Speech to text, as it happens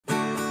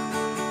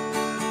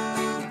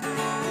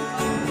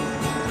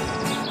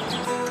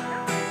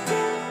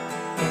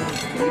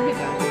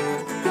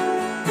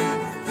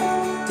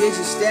as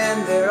you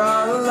stand there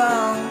all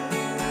alone.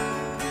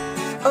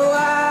 Oh,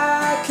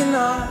 I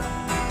cannot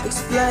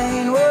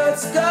explain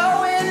what's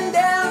going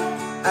down.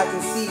 I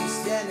can see you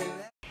standing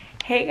there.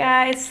 Hey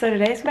guys, so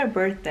today's my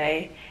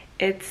birthday.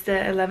 It's the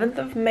 11th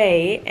of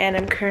May and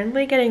I'm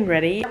currently getting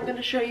ready. I'm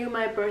gonna show you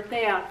my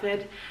birthday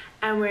outfit.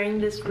 I'm wearing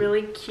this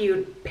really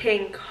cute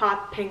pink,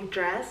 hot pink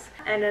dress,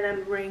 and then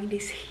I'm wearing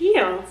these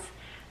heels.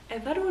 I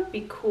thought it would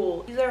be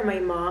cool. These are my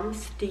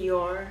mom's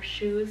Dior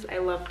shoes. I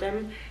love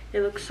them. They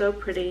look so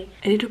pretty.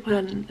 I need to put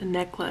on a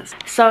necklace.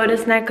 So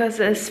this necklace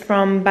is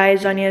from by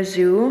Sonia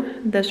Zoo.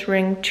 This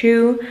ring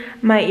too.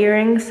 My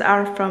earrings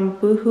are from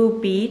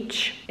Boohoo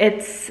Beach.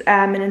 It's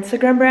an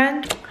Instagram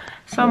brand.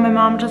 So my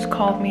mom just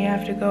called me. I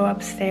have to go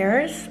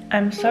upstairs.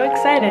 I'm so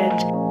excited.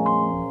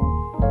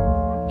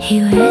 He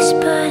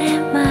whispered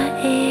in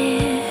my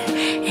ear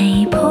and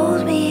he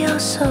pulled me oh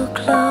so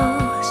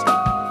close.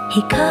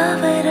 He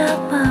covered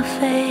up my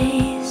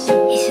face.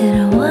 He said,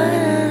 I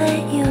wanna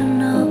let you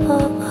know,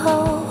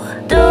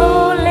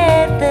 don't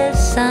let the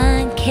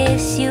sun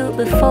kiss you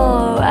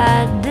before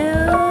I do.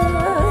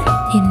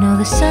 You know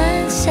the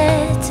sun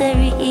sets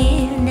every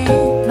evening,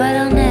 but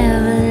I'll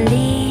never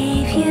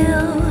leave you.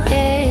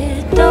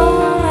 Yeah,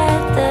 don't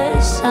let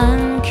the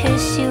sun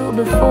kiss you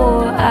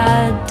before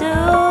I do.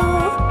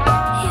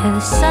 Yeah, the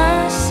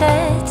sun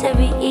sets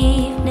every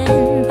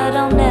evening, but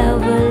I'll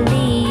never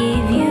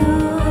leave you.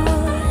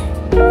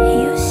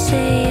 You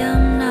say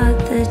I'm not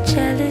the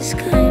jealous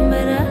kind,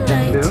 but I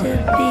like to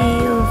be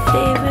your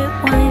favorite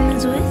wine.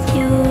 'Cause with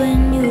you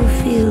when you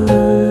feel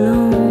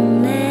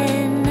alone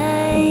at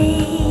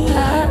night,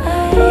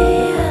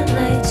 I'd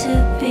like to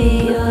be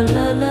your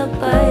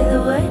lullaby, the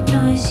white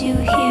noise you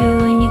hear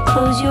when you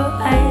close your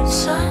eyes.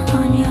 Sun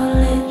on your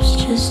lips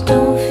just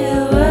don't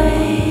feel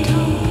right.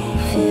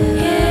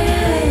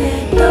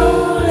 Yeah,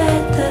 don't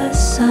let the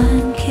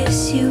sun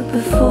kiss you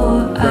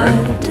before I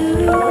do.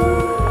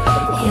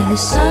 Yeah, the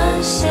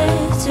sun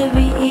sets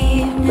every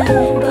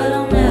evening, but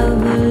I'll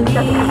never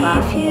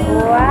leave you.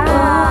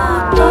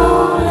 Oh,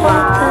 don't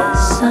let the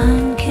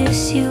sun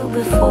kiss you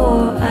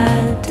before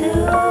I do.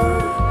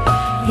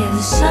 Yeah,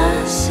 the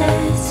sun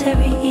sets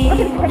every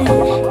evening,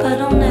 but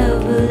I'll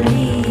never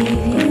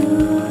leave you.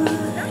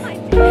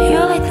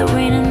 You're like the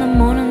rain in the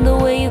morning, the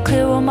way you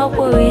clear all my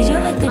worries.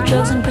 You're like the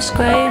drugs I'm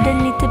prescribed, I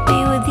need to be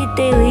with you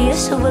daily. A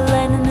silver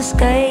line in the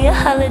sky, a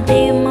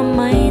holiday in my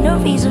mind, a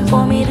reason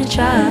for me to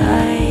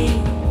try.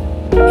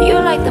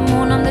 You're like the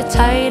moon, I'm the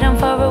tide. I'm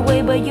far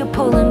away, but you're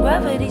pulling.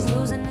 Gravity's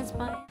losing its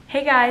mind.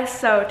 Hey guys,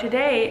 so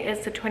today is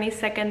the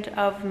 22nd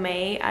of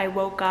May. I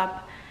woke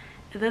up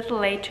a little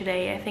late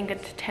today, I think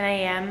at 10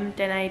 a.m.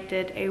 Then I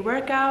did a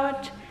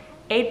workout,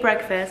 ate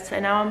breakfast,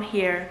 and now I'm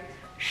here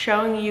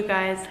showing you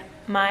guys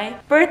my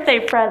birthday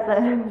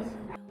present.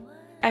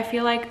 I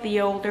feel like the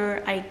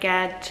older I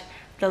get,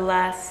 the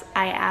less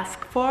I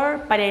ask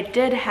for, but I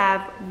did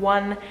have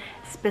one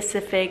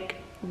specific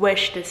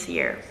wish this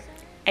year.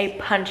 A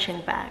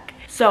punching bag.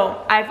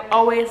 So I've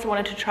always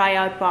wanted to try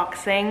out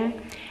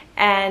boxing,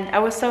 and I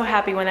was so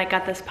happy when I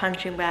got this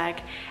punching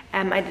bag.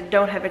 I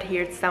don't have it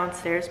here, it's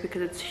downstairs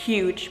because it's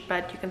huge,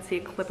 but you can see a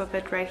clip of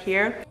it right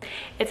here.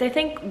 It's I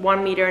think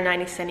 1 meter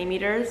 90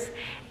 centimeters,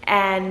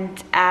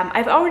 and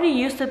I've already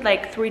used it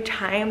like 3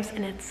 times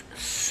and it's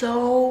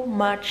so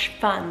much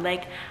fun.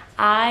 Like,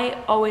 I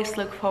always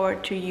look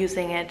forward to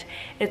using it.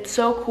 It's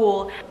so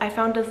cool. I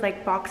found this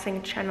like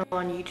boxing channel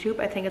on YouTube.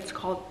 I think it's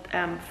called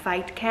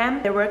Fight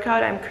Cam. The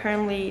workout I'm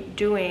currently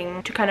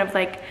doing to kind of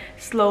like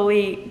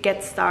slowly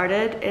get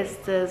started is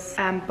this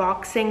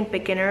boxing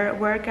beginner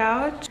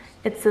workout.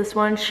 It's this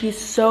one. She's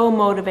so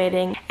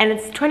motivating and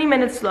it's 20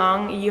 minutes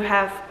long. You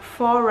have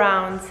 4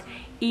 rounds,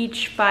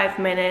 each 5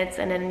 minutes,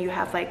 and then you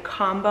have like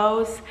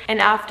combos, and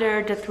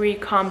after the 3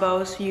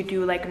 combos you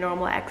do like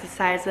normal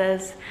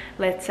exercises,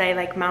 let's say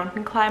like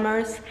mountain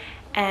climbers,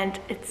 and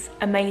it's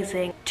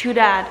amazing. To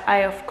that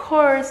I of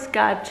course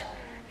got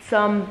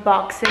some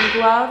boxing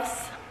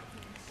gloves,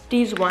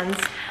 these ones.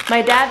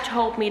 My dad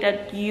told me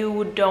that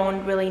you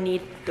don't really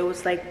need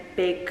those like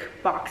big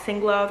boxing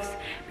gloves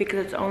because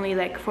it's only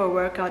like for a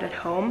workout at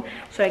home,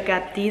 so I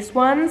got these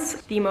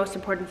ones. The most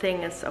important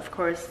thing is of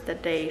course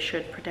that they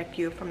should protect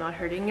you from not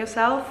hurting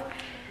yourself,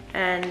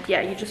 and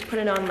yeah, you just put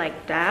it on like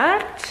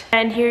that.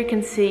 And here you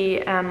can see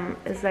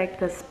is like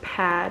this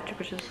pad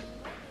which is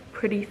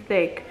pretty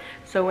thick,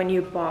 so when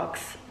you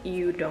box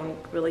you don't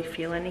really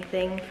feel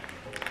anything.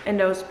 In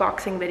those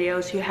boxing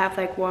videos you have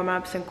like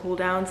warm-ups and cool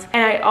downs,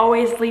 and I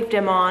always leave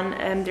them on,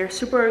 and they're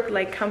super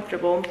like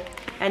comfortable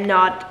and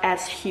not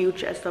as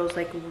huge as those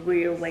like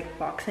real like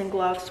boxing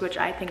gloves, which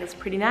I think is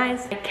pretty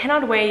nice. I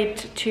cannot wait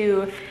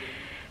to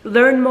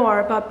learn more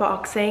about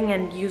boxing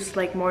and use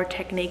like more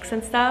techniques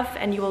and stuff,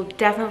 and you will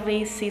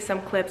definitely see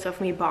some clips of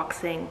me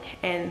boxing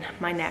in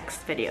my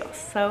next videos.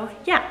 So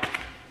yeah.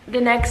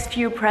 The next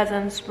few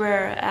presents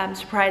were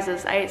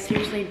surprises. I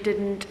seriously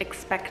didn't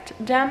expect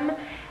them.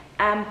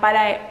 But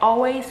I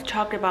always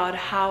talked about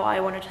how I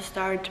wanted to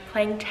start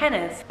playing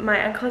tennis.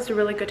 My uncle is a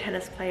really good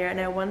tennis player and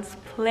I once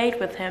played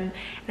with him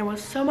and it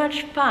was so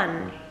much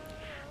fun.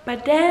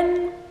 But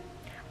then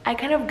I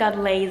kind of got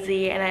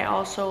lazy, and I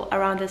also,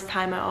 around this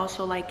time, I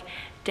also like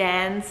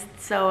danced,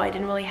 so I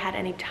didn't really had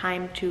any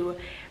time to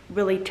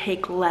really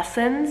take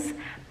lessons.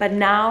 But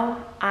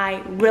now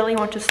I really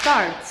want to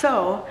start.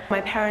 So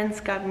my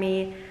parents got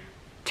me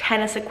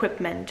tennis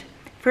equipment.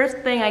 First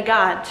thing I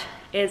got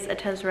is a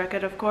tennis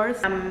racket, of course.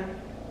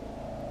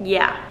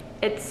 Yeah,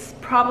 it's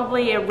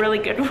probably a really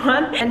good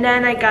one. And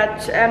then I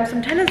got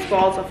some tennis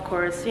balls, of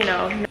course, you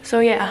know. So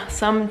yeah,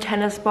 some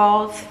tennis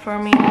balls for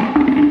me,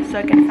 so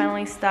I can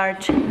finally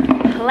start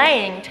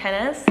playing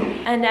tennis.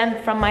 And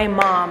then from my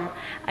mom,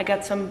 I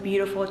got some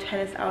beautiful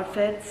tennis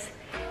outfits.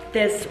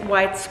 This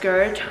white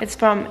skirt, it's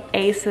from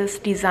Ace's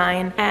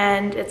Design,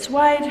 and it's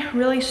white,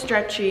 really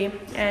stretchy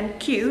and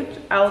cute.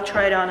 I'll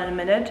try it on in a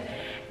minute.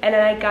 And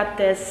then I got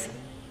this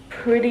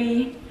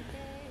pretty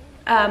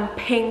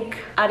pink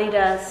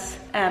Adidas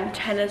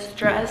tennis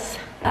dress.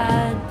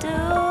 And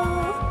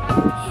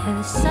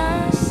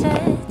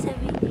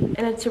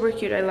it's super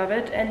cute, I love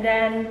it. And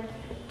then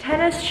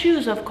tennis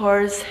shoes, of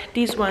course,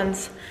 these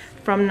ones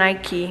from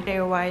Nike.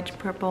 They're white,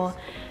 purple,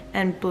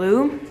 and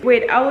blue.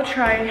 Wait, I will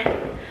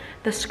try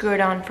the skirt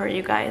on for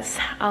you guys.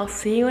 I'll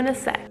see you in a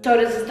sec. So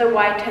this is the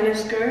white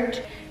tennis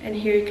skirt, and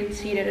here you can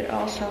see that it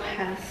also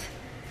has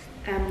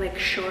like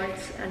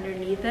shorts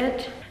underneath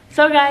it.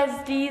 So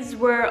guys, these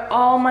were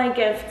all my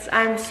gifts.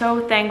 I'm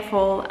so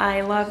thankful.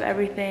 I love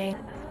everything,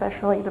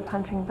 especially the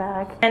punching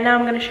bag. And now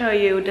I'm gonna show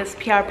you this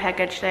PR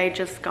package that I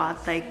just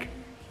got like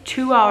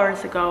 2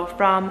 hours ago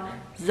from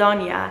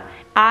Zonia.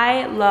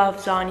 I love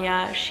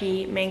Zonia.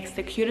 She makes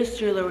the cutest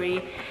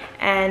jewelry,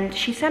 and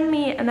she sent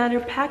me another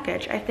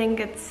package. I think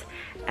it's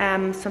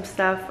some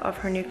stuff of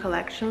her new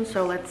collection,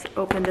 so let's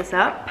open this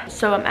up.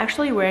 So I'm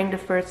actually wearing the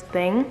first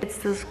thing. It's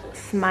this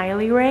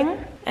smiley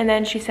ring, and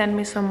then she sent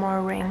me some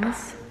more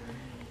rings.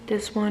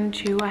 This one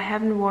too, I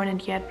haven't worn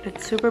it yet, but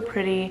it's super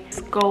pretty. This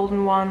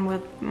golden one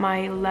with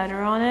my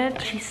letter on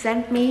it. She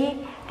sent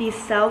me these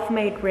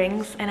self-made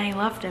rings, and I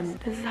love them.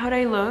 This is how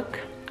they look.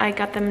 I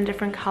got them in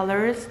different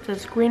colors.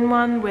 This green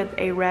one with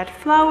a red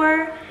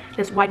flower,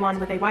 this white one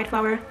with a white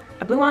flower,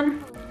 a blue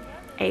one,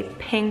 a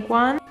pink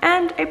one,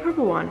 and a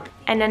purple one.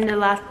 And then the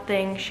last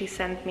thing she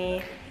sent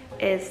me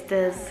is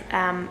this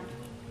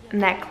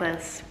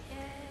necklace,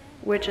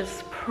 which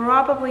is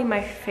probably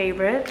my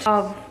favorite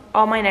of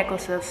all my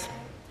necklaces.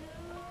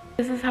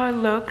 This is how it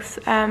looks.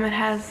 It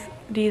has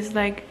these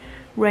like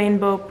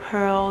rainbow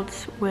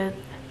pearls with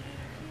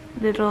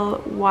little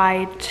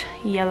white,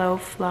 yellow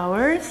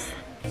flowers.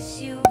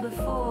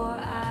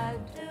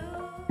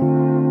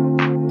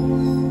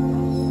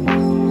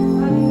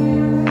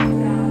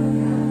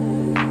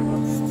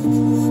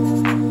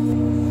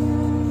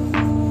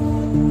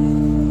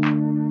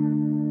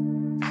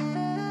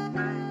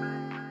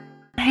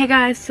 Hey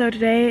guys, so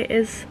today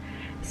is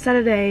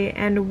Saturday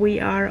and we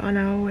are on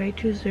our way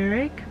to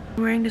Zurich.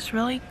 I'm wearing this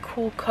really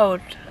cool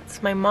coat.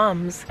 It's my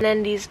mom's. And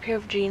then these pair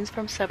of jeans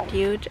from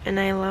Subdued, and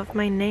I love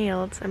my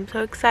nails. I'm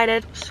so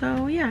excited.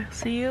 So yeah,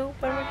 see you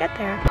when we get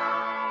there.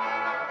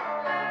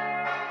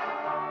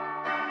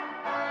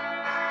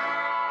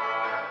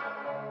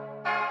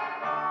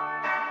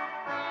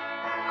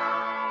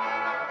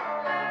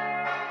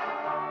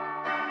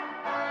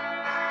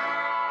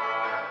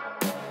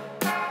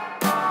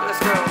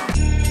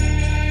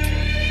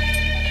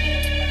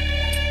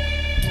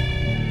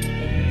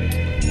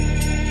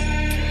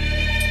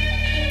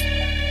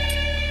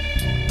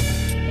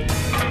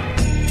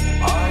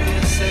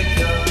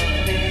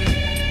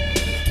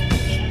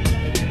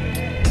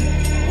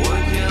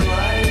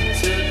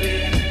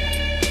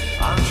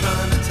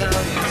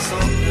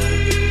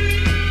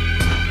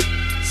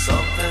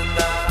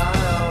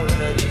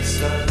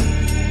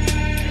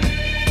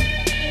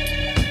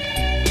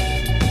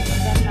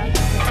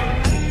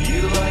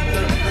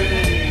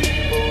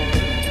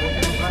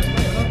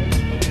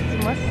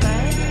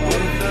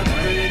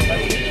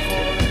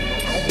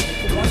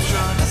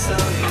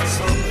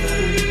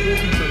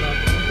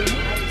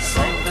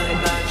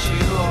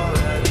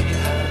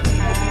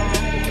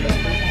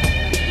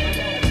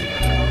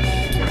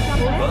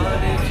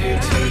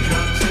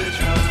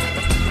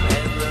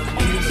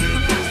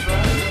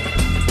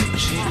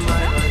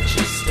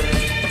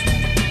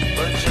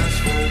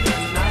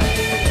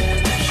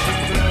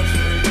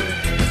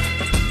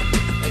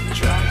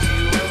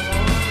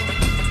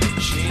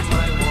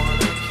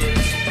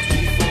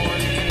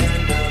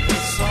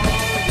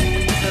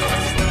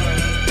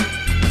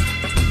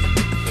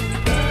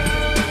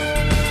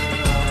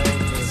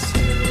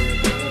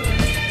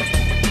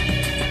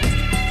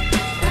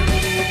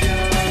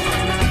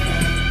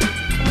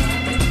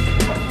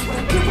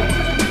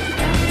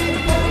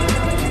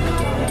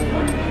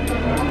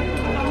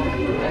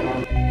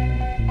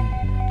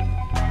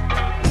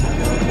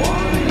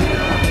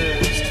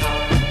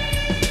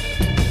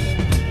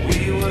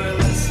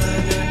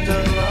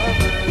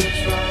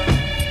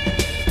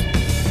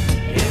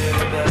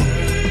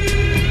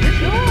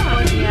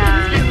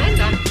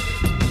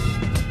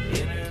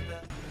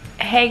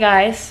 Hey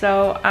guys,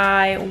 so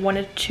I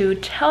wanted to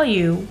tell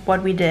you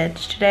what we did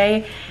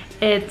today.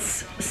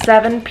 It's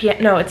 7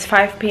 p.m. no, it's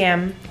 5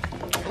 p.m.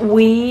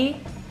 We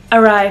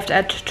arrived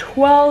at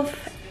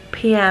 12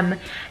 p.m.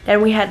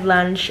 Then we had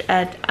lunch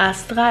at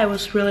Astra. It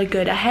was really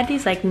good. I had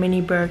these like mini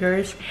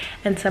burgers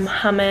and some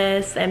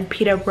hummus and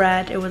pita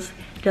bread. It was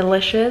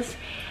delicious.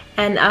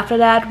 And after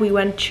that we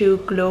went to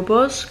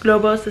Globus.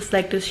 Globus is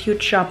like this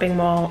huge shopping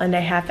mall and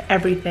they have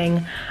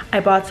everything. I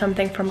bought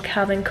something from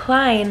Calvin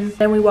Klein.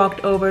 Then we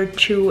walked over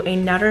to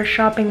another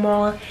shopping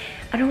mall.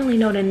 I don't really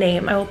know the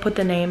name. I will put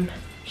the name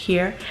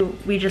here.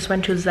 We just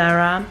went to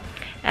Zara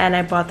and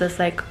I bought this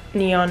like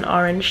neon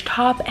orange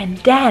top, and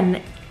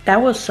then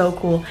that was so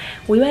cool.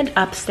 We went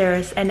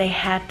upstairs and they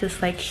had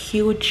this like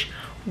huge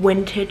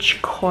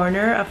vintage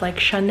corner of like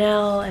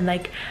Chanel and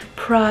like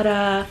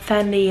Prada,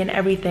 Fendi and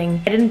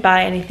everything. I didn't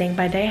buy anything,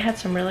 but they had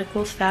some really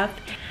cool stuff.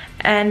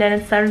 And then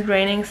it started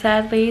raining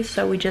sadly,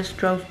 so we just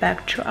drove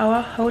back to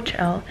our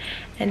hotel.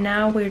 And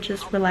now we're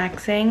just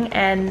relaxing,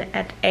 and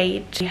at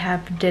 8 we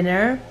have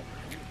dinner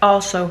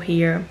also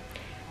here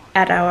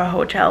at our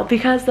hotel,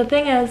 because the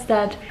thing is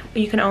that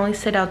you can only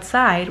sit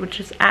outside, which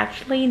is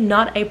actually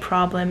not a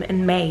problem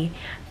in May,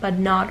 but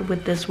not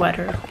with this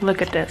weather.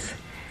 Look at this.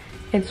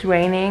 It's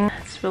raining.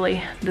 It's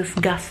really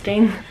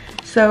disgusting.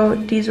 So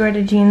these were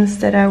the jeans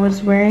that I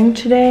was wearing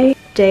today.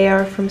 They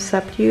are from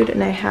Subdued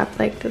and I have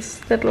like this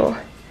little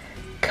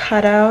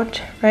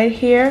cutout right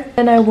here.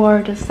 And I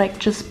wore this like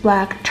just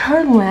black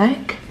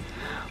turtleneck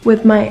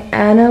with my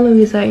Ana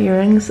Luisa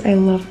earrings. I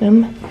love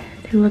them.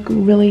 They look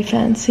really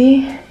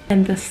fancy.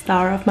 And the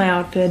star of my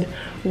outfit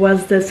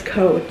was this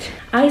coat.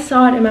 I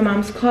saw it in my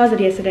mom's closet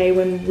yesterday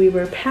when we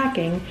were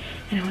packing,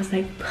 and I was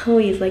like,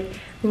 please, like,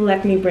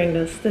 let me bring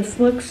this. This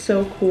looks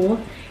so cool.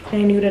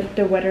 And I knew that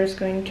the weather is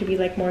going to be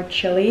like more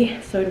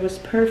chilly, so it was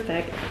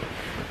perfect.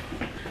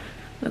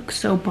 Looks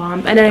so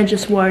bomb. And then I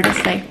just wore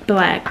this like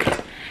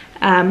black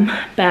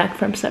bag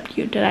from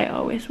Subdued that I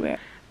always wear.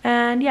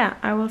 And yeah,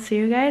 I will see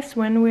you guys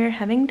when we're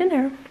having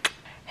dinner.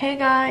 Hey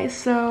guys,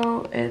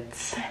 so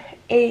it's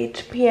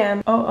 8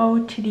 p.m.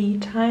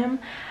 OOTD time.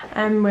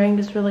 I'm wearing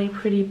this really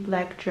pretty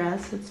black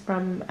dress. It's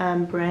from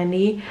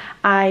Brandy.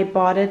 I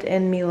bought it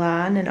in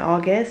Milan in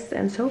August,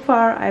 and so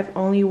far I've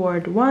only worn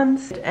it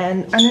once.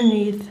 And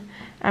underneath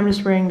I'm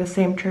just wearing the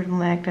same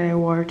turtleneck that I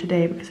wore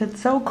today because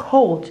it's so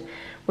cold,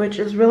 which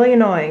is really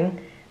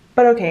annoying.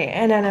 But okay,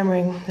 and then I'm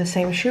wearing the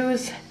same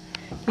shoes.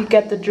 You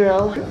get the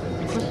drill.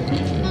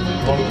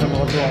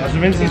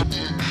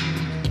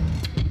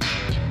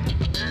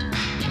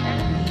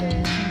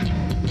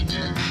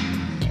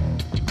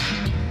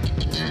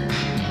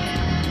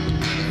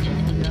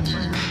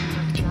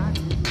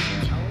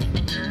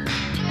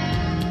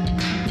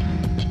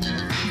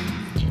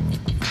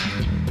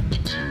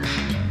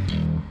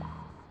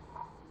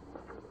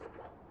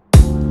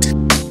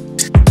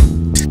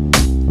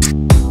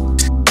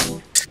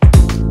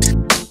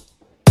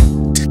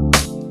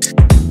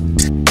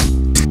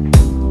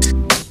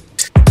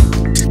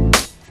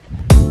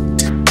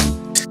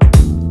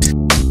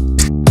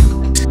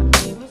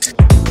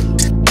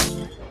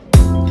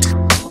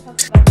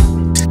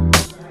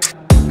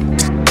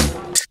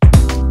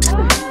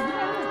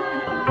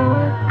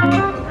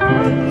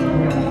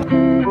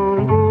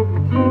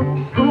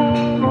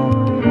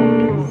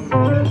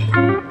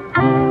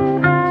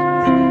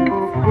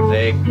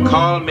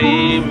 Call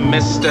me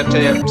Mr.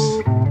 Tips.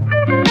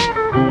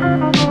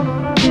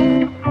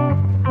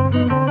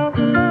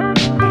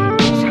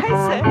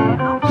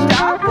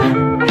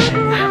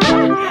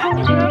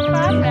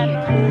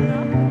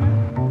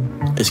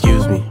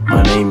 Excuse me,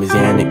 my name is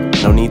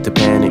Yannick. No need to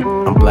panic.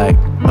 I'm black.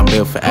 I'm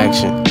built for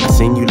action. I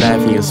seen you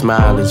laughing, your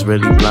smile is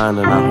really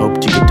blinding. I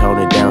hoped you could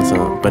tone it down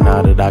some, but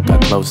now that I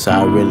got closer,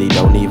 I really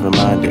don't even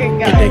mind it.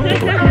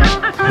 Predictable.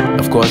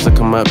 Of course I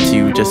come up to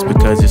you just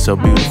because you're so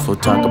beautiful.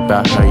 Talk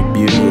about how your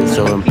beauty is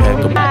so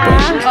impeccable, but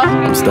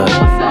I'm stuck.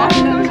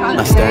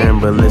 I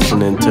stand but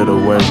listening to the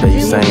words that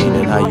you're saying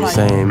and how you're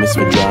saying it's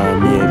been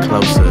drawing me in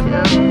closer.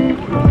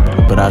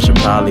 But I should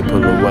probably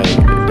pull away.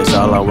 That's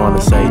all I want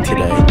to say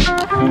today.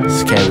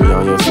 Just carry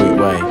on your sweet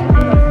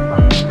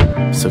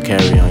way. So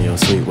carry on your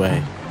sweet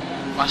way.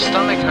 My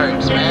stomach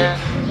hurts, man.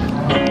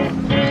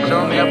 You're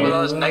filling me up with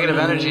all this negative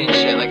energy and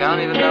shit. Like, I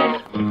don't even know.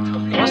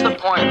 What's the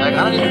point? Like,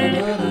 I don't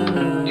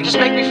even... You just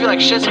make me feel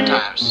like shit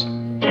sometimes.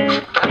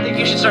 I think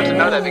you should start to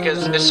know that,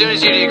 because as soon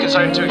as you do, you can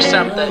start to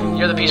accept that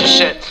you're the piece of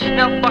shit.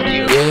 Now, fuck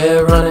you.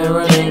 Yeah, running,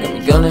 got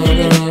me gunning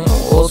again.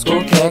 Old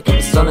school cat, got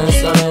me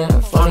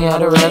stunning. Funny how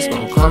the rest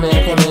gon' come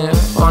in.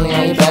 Funny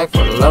how you back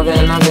for the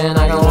loving I've been.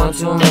 I got one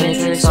too many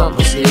tricks up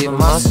my sleeve. I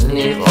mustn't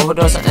leave.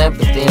 Overdose on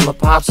empathy, my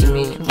pops and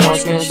me. More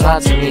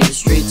screenshots of me, the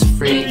streets are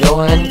free.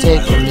 Go ahead and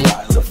take from me.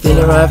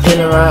 Feeling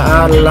right,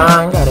 out of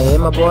line. Gotta hit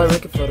my boy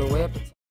Ricky for the whip.